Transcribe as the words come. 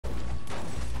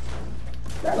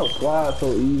That no squad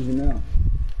so easy now.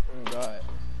 Oh God,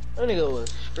 that nigga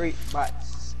was straight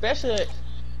bots, especially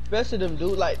them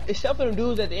dudes. Like except for them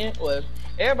dudes at the end, was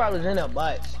everybody was in their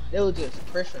bots. They was just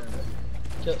pressuring us,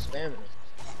 kept spamming us.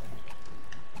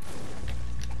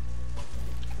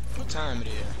 What time it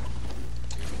is?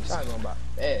 Trying going by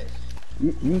fast.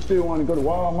 You still want to go to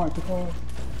Walmart to call?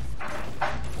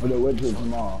 Or they wait till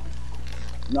tomorrow?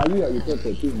 Nah, you got your put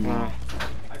that too, man.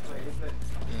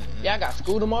 Yeah, I got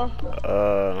school tomorrow.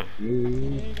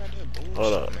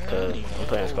 Hold up, cause I'm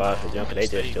playing squad for them, cause they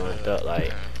just joined up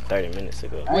like 30 minutes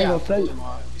ago. I ain't gonna say.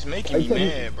 It's making me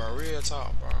mad, bro. Real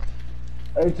talk, bro.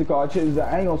 Hey, Takar,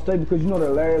 I ain't gonna stay because you know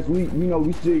that last week, you know,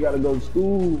 we still gotta go to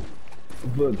school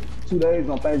for 2 days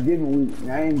on Thanksgiving week,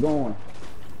 and I ain't going.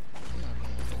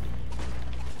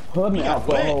 Hubby out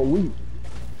for a whole week.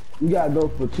 We gotta go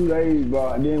for 2 days,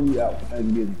 bro, and then we out for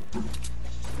Thanksgiving.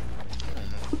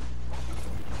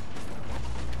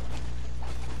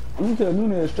 I'm gonna tell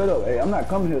Nunez straight up, hey, I'm not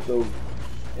coming here, so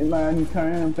it might need to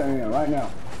turn in right now.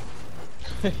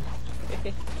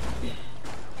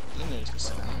 Nunez can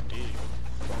sit down, dude.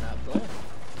 Not playing.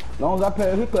 As long as I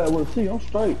pass his class with a C, I'm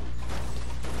straight.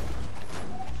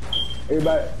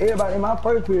 Everybody in my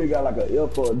first period got like an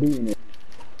F or a D in it.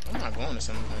 I'm not going to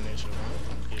something like that shit, bro.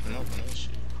 I'm giving up on that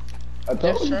shit. I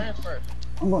told you. Transfer.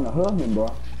 I'm gonna hug him,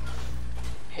 bro.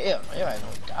 Hell, man, everybody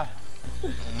gonna die.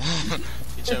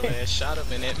 Get your ass shot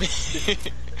up in that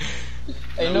bitch.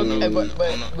 Hey, no, hey, but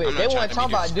they weren't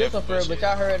talking about this for real, but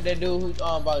y'all heard that dude who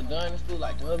about a gun and stuff,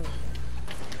 like clubbing?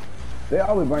 They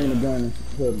always bring the gun and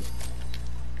clubbing.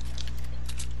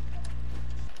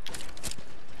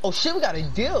 Oh shit, we got a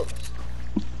deal.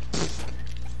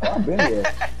 Oh, I've been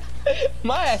there.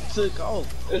 My ass took off.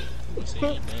 Get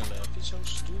your stupid ass,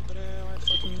 like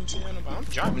fucking you telling about. I'm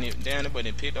dropping it down there, but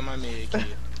then picked up my med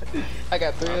kit. I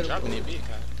got 3 I'm dropping it big,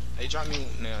 guy. They dropped me,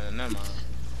 never mind.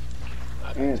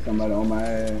 And somebody on my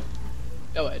ass.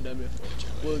 That was done before.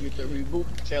 We'll get the reboot.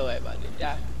 Tell that about it.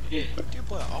 Yeah. That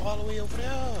boy all the way over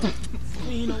there.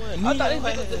 You know what? I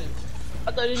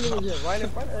thought this nigga was just right in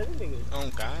front of this nigga. Oh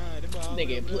God, that boy.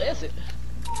 Nigga, bless it.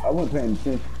 I wasn't paying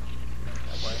attention.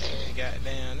 That boy,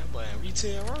 goddamn, that boy in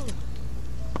retail road.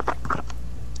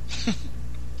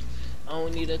 I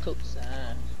don't need a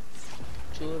cosign.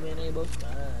 2 of them ain't both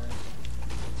fine.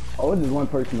 Oh, it's just one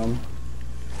person on me.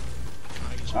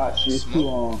 Ah, shit, 2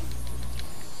 on. It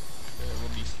will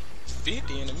be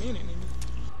 50 in a minute, nigga.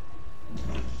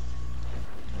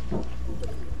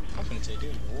 I'm finna take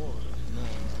this water. No.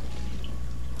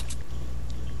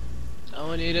 I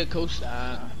don't need a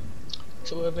cosign.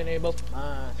 2 of them ain't both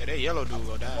fine. Hey, that yellow dude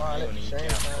go die. He don't need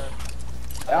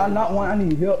cap. I'm not one, I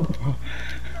need help.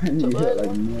 I need help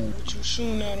like man. What you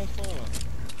shooting at him for?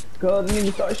 Cause the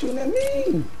nigga start shooting at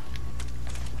me.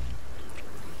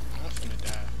 I'm finna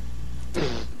die.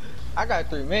 I got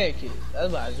 3 med kits.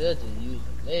 That's why I just use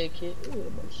a med kit. Ooh,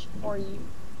 I'm sorry.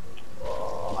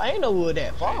 Oh, I ain't know we were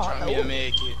that far. Hey, drop me a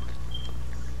med kit.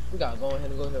 We gotta go ahead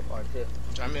and go here for our tip.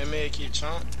 Drop me a med kit,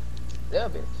 chump. Yeah,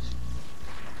 bitch.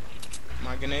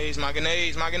 My grenades, my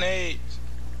grenades, my grenades.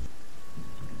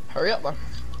 Hurry up, bro.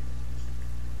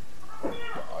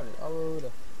 All over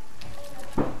there.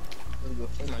 I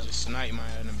might just snipe my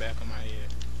head in the back of my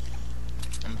head.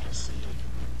 I'm just see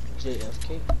it.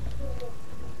 JFK.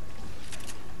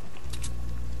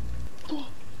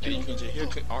 Hey, you can just hear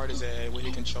artist ass where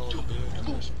he control the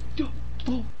building.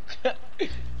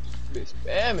 Bitch,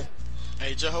 spamming.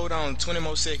 Hey, just hold on 20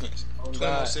 more seconds. Oh, 20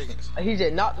 God. more seconds. He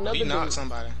just knocked another He knocked dude.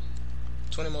 somebody.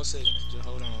 20 more seconds. Just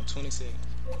hold on. 20 seconds.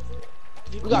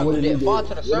 We gotta go that far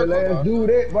to the circle, What the last dude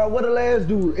at, bro? What the last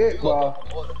dude at, bro?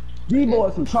 These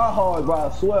boys some tryhards, bro,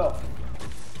 I swear.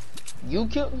 You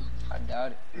killed him? I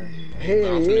doubt it. Hey,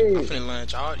 I'm hey. finna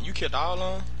lunch. You killed all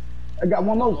of them? I got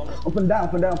one more. I'm finna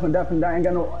down. I ain't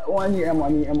got no. Oh, I need ammo.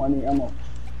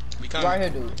 We coming. Right here,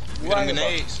 dude. We Right got here,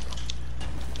 grenades.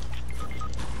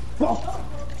 Fuck.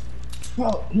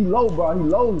 He low, bro. He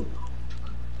low.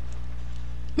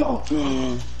 Fuck.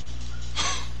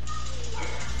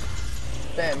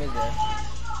 Spam is there.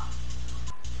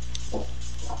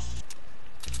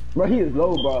 Bro, he is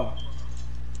low, bro.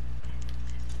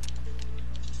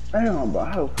 Damn, bro.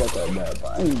 How the fuck I got, bro?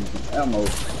 I ain't using some ammo.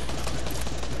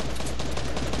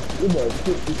 You better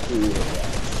kick this shit,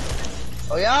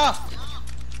 bro. Oh, yeah?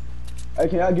 Hey,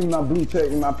 can y'all give me my blue tech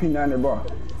and my P90, bro?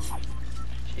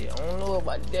 Shit, I don't know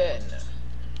about that now.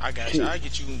 I got you.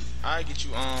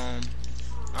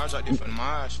 I'll drop this for the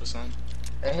Maj or something.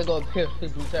 Hey, here go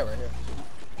his blue tag right here.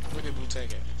 Where did blue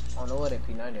take it? I don't know where that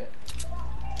P90 at.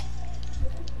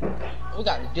 We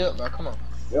got to dip, bro. Come on.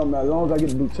 Yo, man, as long as I get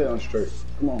the blue tech, I'm straight.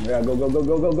 Come on, yeah, go.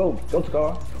 Go to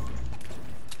car.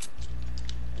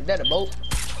 Is that a boat?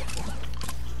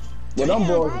 Well, them Damn, boys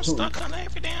bro, are stuck on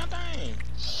every damn thing.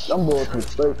 them boys some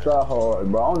straight try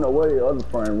hard, bro. I don't know where the other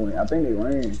friend went. I think they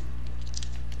ran.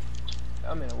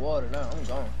 I'm in the water now. I'm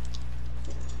gone.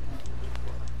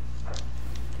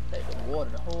 Take the water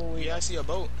the whole way. Yeah, I see a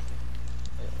boat.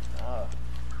 Nah.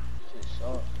 Shit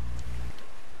sucks.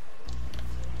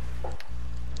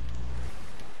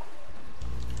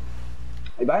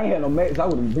 If I ain't had no mates, I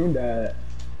would have been died.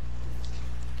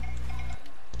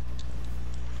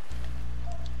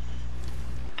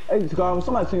 Hey, Scar, when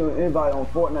somebody send you an invite on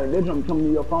Fortnite, they jump coming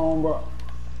to your phone, bro.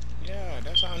 Yeah,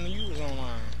 that's how I knew you was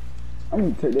online. I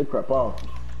need to take that crap off.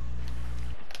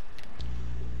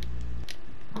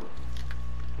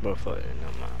 But fuck it,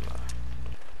 no mind, bro.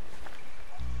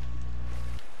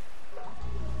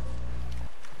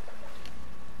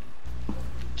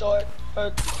 Short.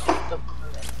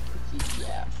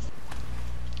 Yeah.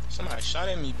 Somebody shot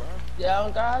at me, bro. Yeah,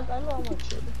 guys, I know I'm gonna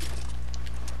chill.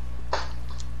 I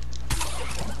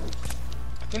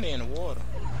think they in the water.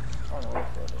 I don't know what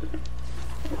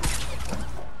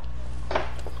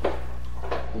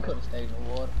we could have stayed in the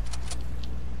water.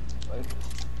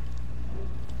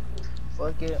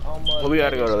 Fuck it, Well, we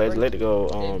gotta go to let it go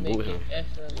boot him.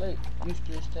 Late. Used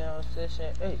to stay on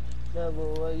session 8. Never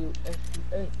where you extra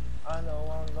 8. I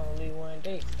know I'm gonna leave one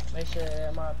day. Make sure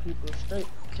that my people straight.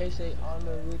 Case they on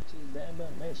the route to bam bam.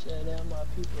 Make sure that my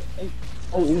people 8.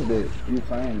 Oh, is that? You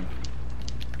fan?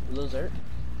 Loser.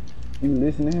 You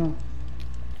listen to him?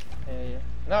 Yeah.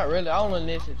 Not really. I only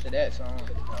listen to that song.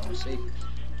 I don't see.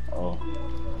 Oh.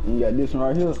 You got this one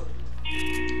right here.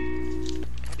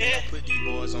 I put these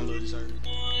boys on the dessert.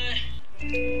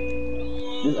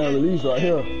 This unreleased right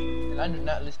here. And I do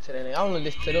not listen to that. I only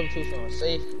listen to them two songs.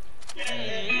 Safe.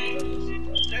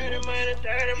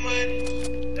 Dirty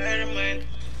money.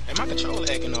 Hey, my controller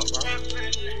acting up, bro.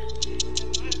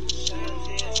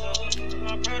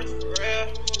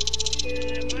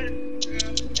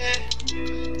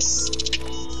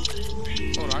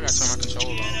 Hold on, I gotta turn my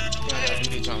controller off. I gotta do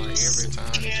this joint like every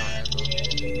time this joint act up.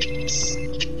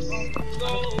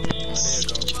 Oh, there it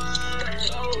goes.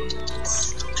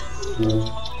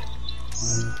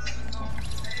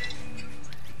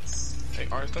 Hey,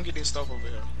 Art, come get this stuff over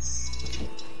here.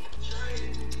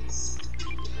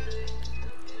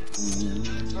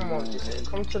 Come on, Jason.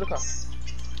 Come to the car.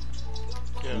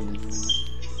 Yeah.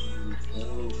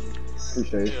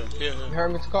 Appreciate it. Yeah. You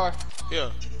heard me to the car? Yeah.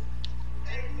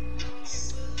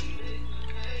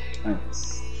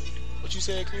 Thanks. What you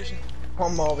said, Christian? My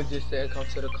mama just said come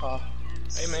to the car.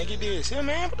 Hey, man, get this. Here,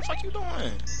 man, what the fuck you doing?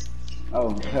 Oh,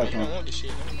 Man, have you some. don't want this shit,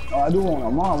 man. Oh, I do want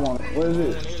it. Mom want it. What is I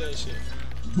it? don't hear that shit, man.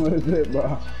 What is it, bro?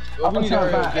 Well, I'm we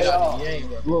trying to need to find get out AR. the game,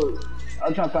 bro. Look,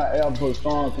 I'm trying to find AR for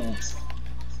strong team.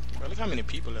 Bro, look how many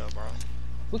people there, bro.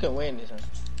 We can win this, huh?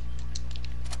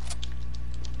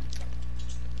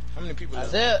 How many people there?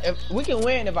 Isaiah, if we can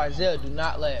win if Isaiah do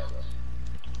not lag, bro.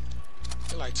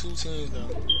 There like 2 teams, though.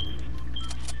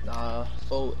 Nah,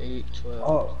 4, 8, 12.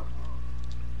 Oh,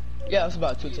 Yeah, it's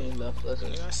about 2 teams left. Let's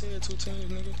Nigga, I said 2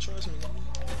 teams, nigga. Trust me, nigga.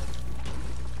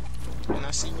 And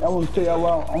I see I what... want to tell y'all why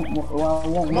I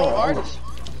want Come more. on, artist.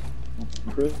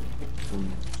 Chris.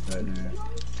 I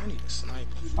need a sniper.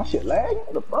 My shit lagging?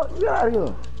 What the fuck? Get out of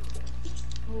here.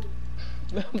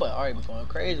 But already be going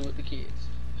crazy with the kids.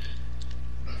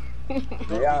 Yeah,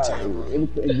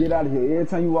 get out of here. Every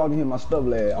time you walk in here, my stuff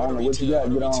lag. I don't know what you got.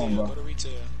 Get on, bro. Go to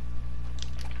retail.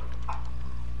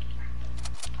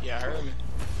 Yeah, I heard me.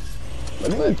 But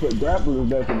then we put grapplers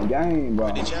back in the game, bro.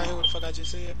 But did y'all hear what the fuck I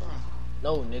just said, bro?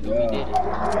 No, nigga, Yeah. we did it.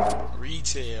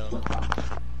 Retail.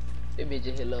 That bitch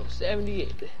just hit level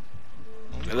 78.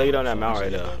 Let's get on that mount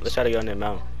right there. Let's try to get on that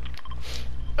mount.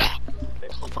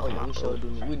 Oh, yeah, we sure do.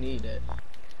 We need that.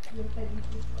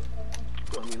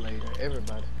 Gonna be later,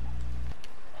 everybody.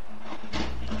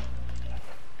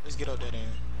 Let's get up that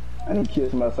end. I need to kill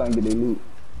somebody so I can get their loot.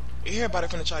 Everybody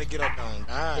finna try to get up on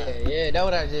God. Yeah, that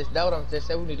what I'm just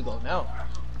saying. We need to go now.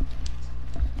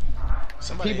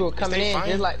 Somebody, People coming in fine?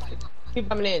 just like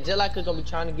us gonna be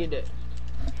trying to get that.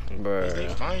 Is they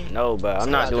Bruh. fine? No, but I'm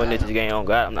not doing this game on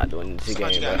God. I'm not doing this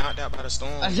Somebody game, got bro. knocked out by the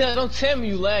storm. I said, don't tell me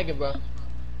you lagging, bro.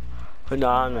 No,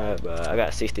 I'm not, bro. I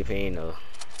got 60 ping though.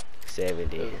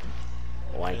 70.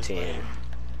 110.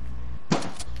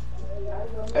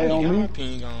 Hey, You on got me? my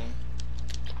ping on.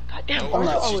 Goddamn, No, bro.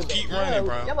 just always keep that. running,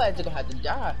 bro. Y'all ass gonna have to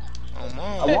die. Oh, I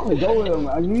mom. want to go with them.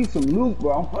 I need some loot,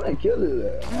 bro. I'm finna kill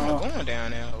it. I'm not going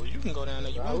down there. You can go down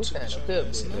there. You Bro, we want to. standing Show up your here,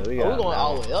 ass, bro. no. we Oh, got we going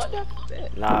all no. the way up there?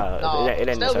 Bet. Nah, No, it ain't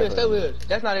in the stay circle. with us.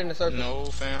 That's not in the circle. No,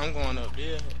 fam. I'm going up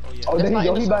there. Oh, yeah. Oh, there That's he not go.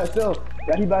 in the He by himself.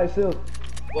 Yeah, he by himself.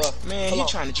 Well, Man, come he on.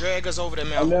 trying to drag us over there,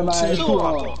 man. Oh, never mind. It's Two too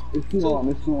on. long. It's too long.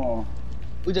 It's too long.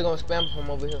 We just gonna spam from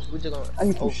over here. We just gonna. I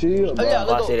need some shield, bro. Oh yeah,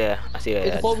 Oh, let's I see go. that. I see that.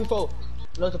 It's a 4v4.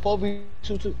 No, it's a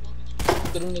 4v2 too.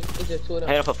 It's just two of them.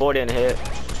 Hit him for 40 in the head.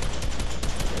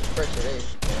 Pressure there.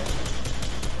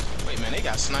 Wait, man, they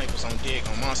got snipers on deck.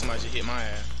 On mom, somebody just hit my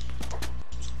ass.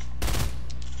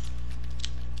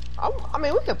 I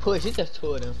mean, we can push. It's just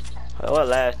two of them. What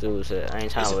last dude said? I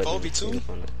ain't trying It's to a wait.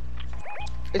 4v2?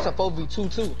 It's a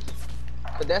 4v2 too.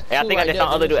 But that's Hey, I two think right I just there,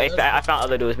 found other then dude. it's I found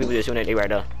other dudes. People just shooting at me right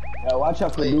there. Yeah, watch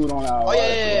out for the dude on our Oh, right,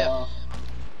 yeah. bro.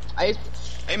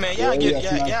 Hey, man, Yeah,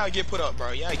 y'all get put up,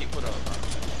 bro. Y'all get put up, bro.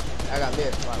 I got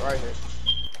mid spot right here.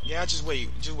 Yeah, just wait,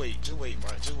 bro.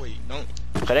 Just wait. Don't.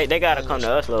 Cause they gotta come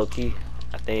to us low key.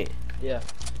 I think. Yeah.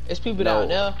 It's people down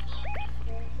there.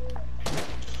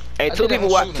 Hey, I two think I people can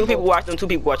watch. shoot Two them, people bro. watch them. 2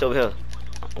 people watch over here.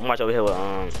 I'm watch over here with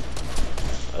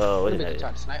what is Nigga that?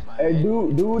 trying to snipe my Hey, ass.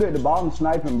 dude at the bottom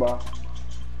sniping, bro.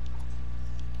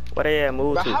 What they at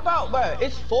move Bro, to? how about, bro?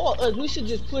 It's 4 of us. We should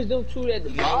just push them 2 at the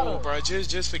No, bottom. bro.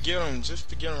 Just forget them. Just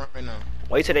forget them right now.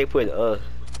 Wait till they put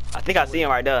I think I see him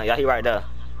right there. Yeah, he right there.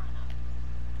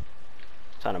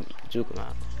 Trying to juke him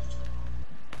out.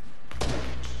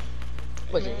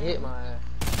 But you hit my ass.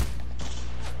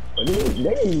 But they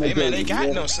didn't make Hey, man, it, they got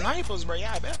yeah. no snipers, bro.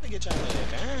 Y'all better get y'all ass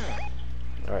down.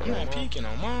 All right, I'm man. not peeking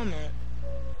on mom, man.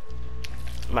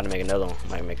 I'm about to make another one.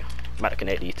 I'm about to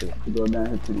connect these two. Go down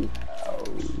here to the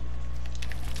house.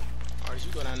 Or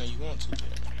you go down there, you want to.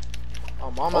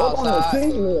 I'm on Oh, on the outside.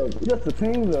 team level. Just the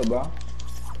team level, bro.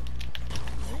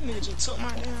 That nigga just took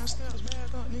my damn steps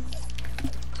back up,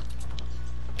 nigga.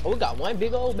 Oh, we got one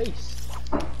big old base.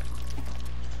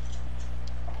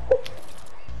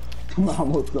 I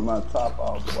almost took my top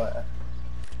off, boy.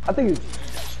 I think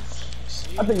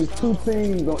it's 2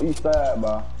 teams on each side,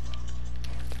 bro.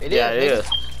 It Yeah, is.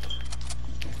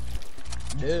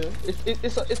 it is. Dude,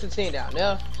 it's a team down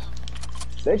there.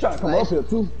 They trying to come Nice. up here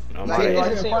too. No, Like, my Right it's here a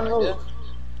in team front right of there. us.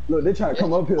 Look, they trying to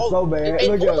come up here so bad. Hey,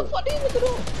 Look what at the us. fuck these niggas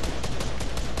doing?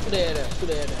 Who they at there? Who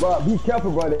they at there? Bro, be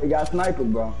careful, bro. They got snipers,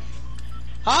 bro.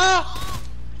 Huh?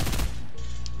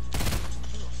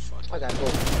 I gotta go.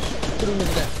 Put them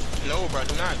niggas down. No, bro,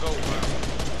 do not go, bro.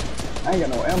 I ain't got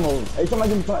no ammo. Hey, somebody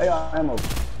give me some AR ammo.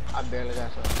 I barely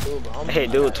got some too, bro. Hey,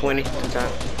 dude, 20 2 times.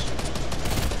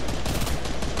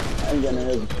 I ain't got no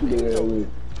ammo to shoot their ass with.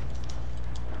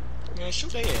 Man,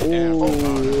 shoot their ass down.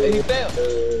 Oh, Hey, he fell.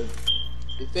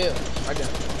 He fell. Right there.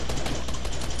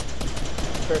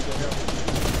 Perfect him.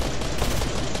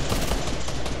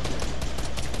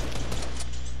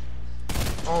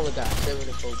 I only got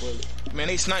 74 bullets. man,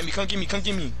 they sniped me. Come get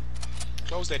me.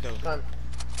 Close that door. Come.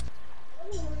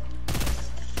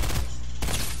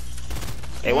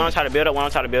 Hey, one try to build up.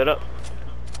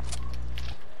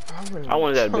 I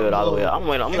wanted that to build all the way up. I'm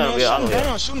gonna build all the way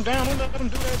up. Shoot him down. Don't let them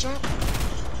do that jump.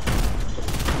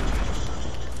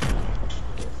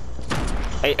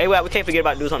 Hey, wait, we can't forget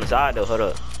about dudes on the side though. Hold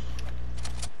up.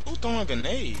 Who throwing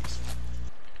grenades?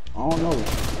 I don't know.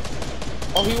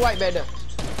 Oh, he white back there.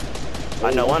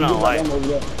 I know one on white.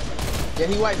 Yeah,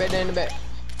 he white back there in the back.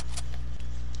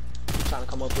 He trying to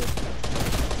come up here.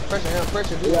 Pressure him,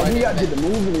 pressure dude. Yeah, right he there got to in get the the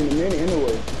back. moving in a minute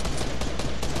anyway.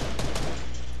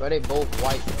 Bro, they both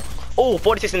white, bro. Oh,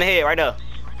 46 in the head right there.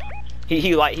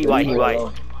 He white. He white.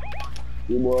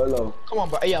 You boy low. Come on,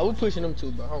 bro. Yeah, we pushing them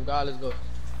too, bro. Oh God, let's go.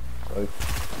 Okay.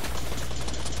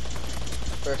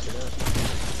 Pressure him.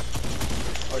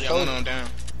 Oh, yeah, one on down.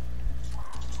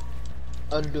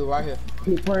 Other dude right here.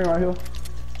 He's praying right here.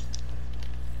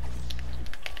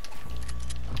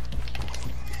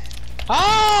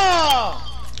 Ah!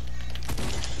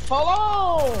 Hold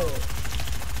on!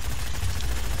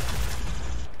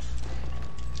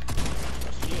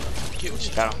 Get what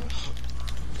you Got him.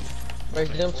 Where's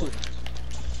them two?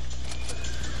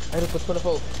 I hit him for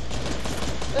 24.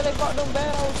 Then they got them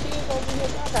bad old kids over here.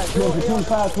 I got He zero went for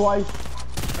AR. 25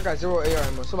 twice. I got 0 AR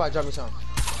ammo. Somebody drop me some.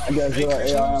 I got Hey, 0 Chris, what AR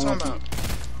you ammo. talking about?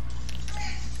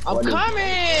 I'm What is it?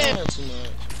 coming! Not too much.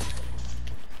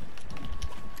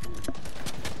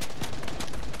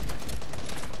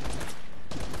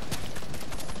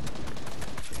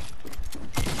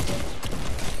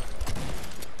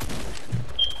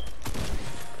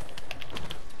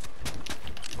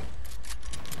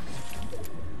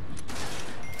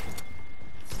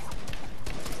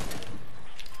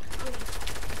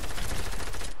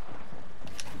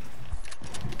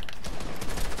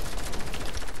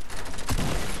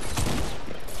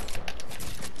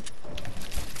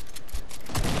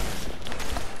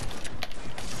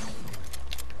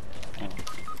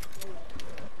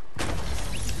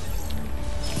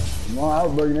 No, I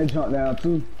was breaking that jump down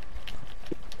too.